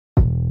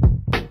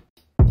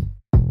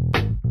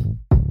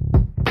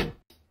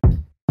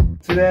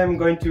today I'm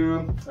going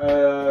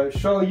to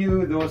show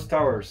you those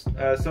towers.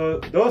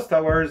 So those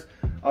towers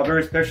are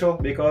very special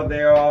because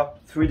they are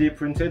 3D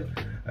printed.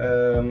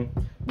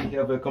 We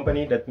have a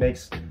company that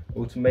makes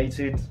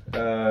automated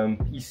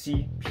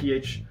EC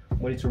pH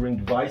monitoring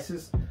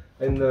devices,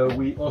 and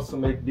we also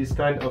make this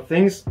kind of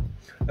things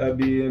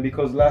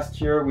because last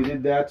year we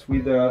did that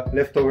with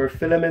leftover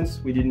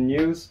filaments we didn't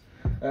use,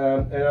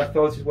 and I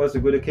thought it was a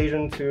good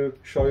occasion to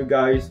show you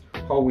guys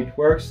how it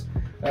works.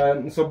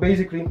 So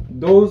basically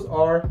those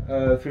are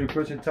 3D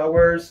printed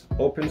towers,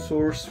 open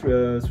source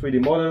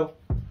 3D model,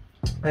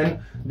 and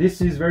this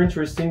is very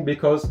interesting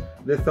because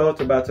they thought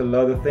about a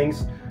lot of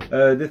things.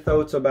 They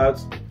thought about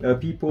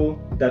people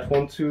that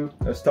want to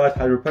start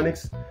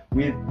hydroponics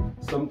with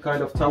some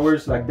kind of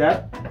towers like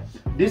that.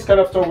 This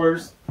kind of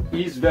towers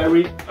is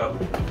very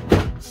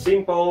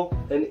simple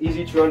and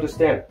easy to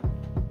understand.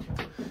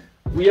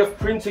 We have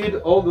printed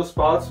all those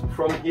parts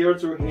from here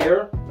to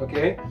here,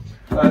 okay?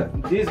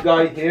 This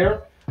guy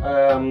here,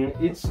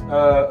 it's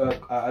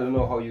I don't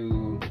know how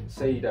you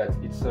say that,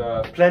 it's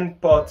a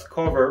plant pot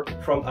cover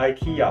from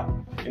IKEA,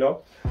 you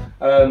know?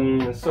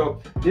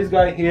 So this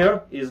guy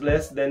here is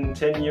less than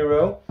 10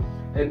 euro,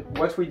 and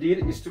what we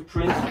did is to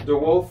print the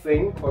whole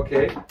thing,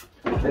 okay,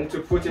 and to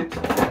put it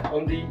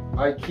on the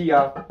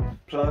IKEA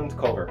plant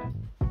cover.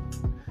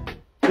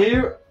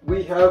 Here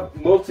we have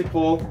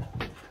multiple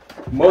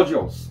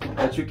modules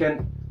that you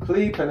can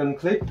clip and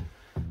unclip.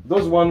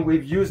 Those one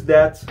we've used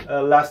that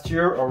last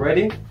year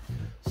already.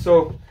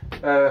 So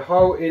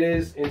how it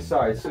is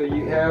inside, so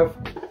you have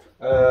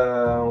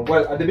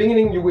well, at the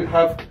beginning you will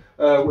have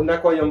an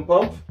aquarium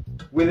pump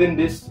within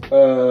this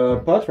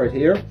pot right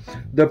here.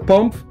 The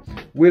pump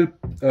will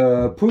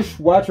push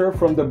water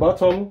from the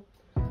bottom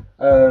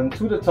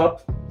to the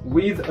top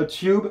with a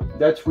tube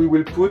that we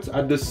will put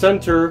at the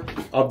center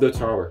of the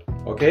tower,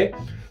 okay?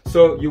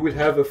 So you will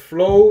have a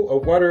flow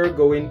of water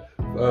going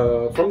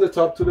from the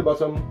top to the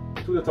bottom,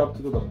 to the top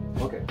to the bottom,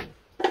 okay?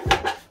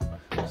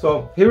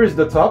 So here is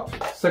the top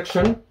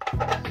section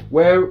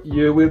where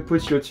you will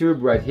put your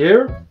tube right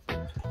here,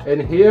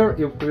 and here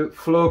it will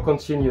flow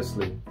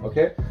continuously,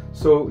 okay?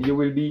 So you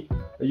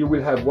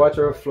will have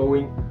water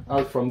flowing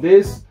out from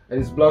this, and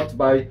it's blocked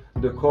by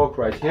the cork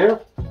right here.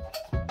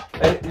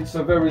 And it's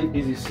a very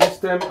easy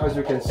system, as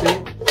you can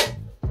see.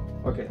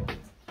 Okay,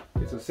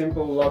 it's a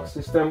simple lock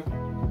system,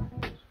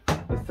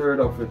 a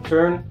third of a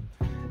turn,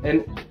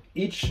 and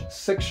each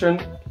section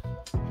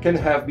can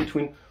have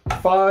between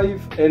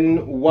 5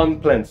 and 1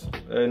 plant,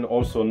 and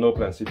also no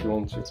plants if you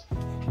want to.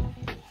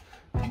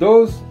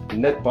 Those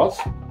net pots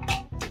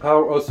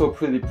are also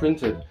 3D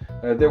printed.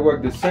 They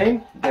work the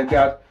same. They've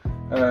got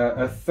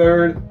a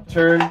third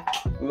turn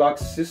lock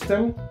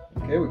system.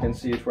 Okay, we can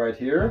see it right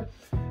here,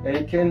 and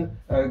you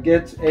can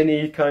get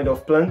any kind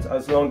of plant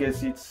as long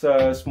as it's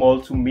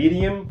small to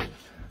medium,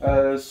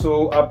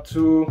 so up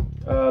to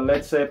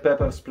let's say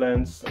peppers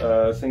plants,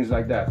 things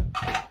like that.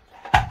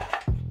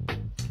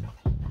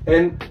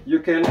 And you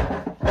can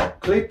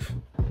clip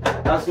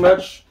as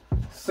much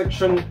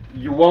section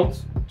you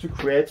want to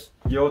create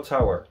your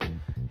tower.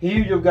 Here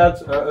you've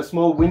got a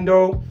small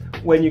window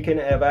when you can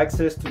have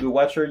access to the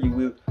water you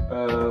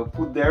will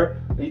put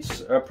there.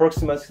 It's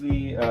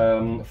approximately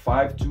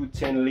 5 to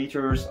 10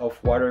 liters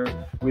of water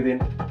within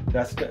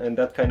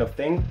that kind of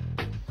thing.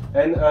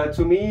 And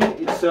to me,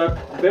 it's a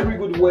very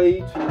good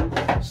way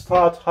to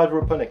start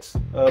hydroponics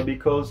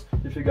because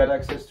if you got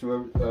access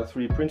to a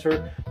 3D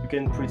printer, you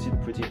can print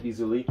it pretty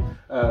easily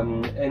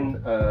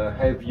and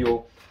have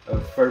your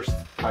first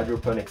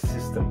hydroponics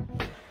system.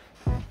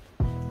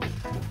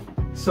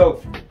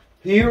 So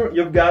here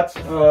you've got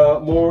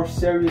more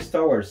serious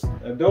towers.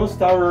 Those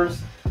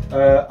towers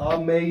are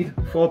made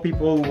for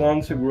people who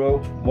want to grow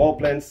more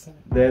plants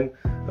than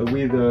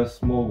with a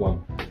small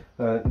one.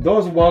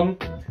 Those one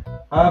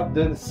have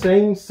the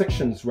same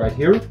sections right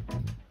here,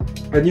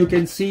 and you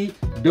can see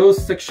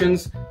those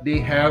sections, they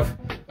have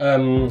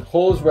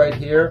holes right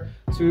here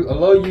to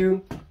allow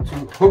you to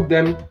hook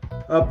them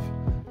up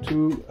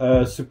to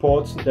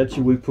support that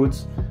you will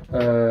put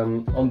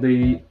on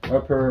the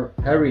upper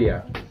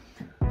area.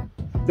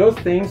 Those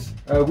things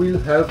will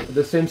have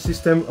the same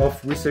system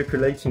of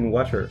recirculating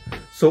water.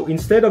 So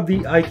instead of the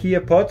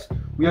IKEA pot,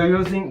 we are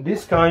using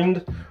this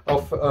kind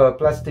of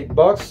plastic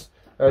box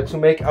to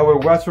make our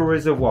water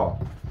reservoir.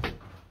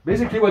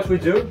 Basically what we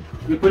do,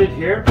 we put it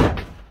here,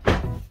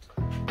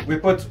 we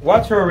put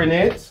water in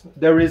it.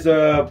 There is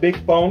a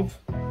big pump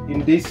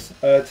in this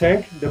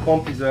tank. The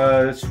pump is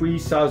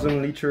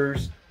 3000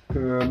 liters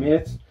per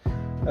minute,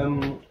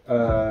 no,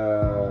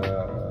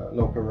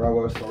 per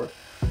hour, sorry.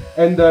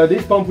 And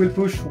this pump will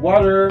push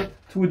water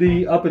to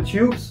the upper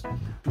tubes.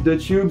 The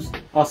tubes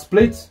are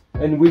split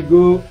and will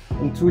go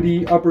into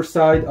the upper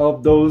side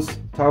of those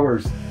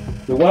towers.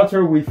 The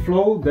water will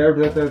flow there,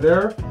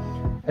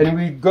 and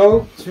we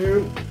go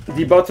to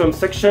the bottom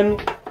section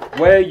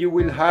where you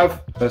will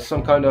have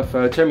some kind of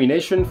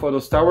termination for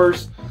those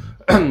towers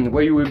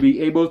where you will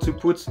be able to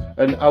put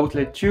an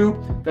outlet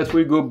tube that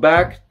will go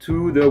back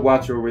to the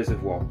water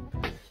reservoir.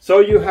 So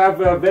you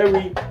have a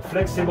very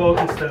flexible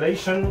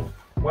installation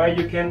where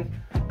you can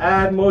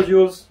add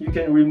modules, you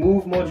can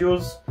remove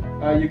modules,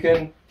 you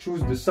can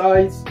choose the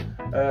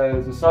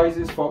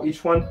sizes for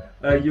each one.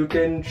 You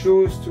can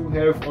choose to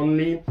have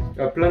only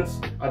plants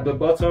at the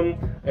bottom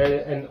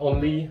and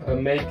only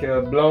make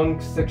a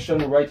blank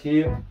section right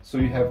here, so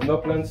you have no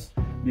plants,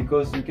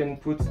 because you can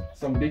put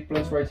some big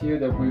plants right here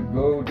that will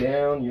go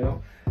down, you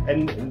know,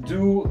 and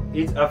do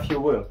it as you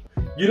will.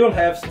 You don't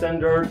have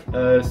standard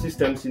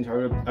systems in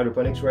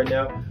hydroponics right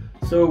now,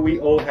 so we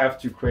all have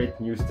to create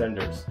new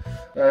standards.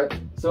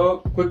 So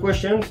quick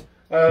questions.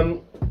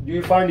 Do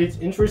you find it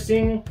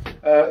interesting?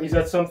 Is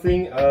that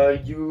something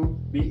you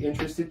be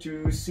interested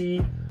to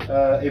see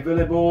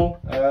available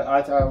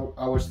at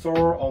our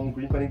store on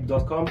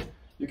greenpanic.com?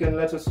 You can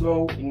let us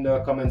know in the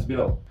comments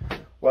below.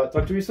 Well,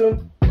 talk to you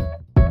soon.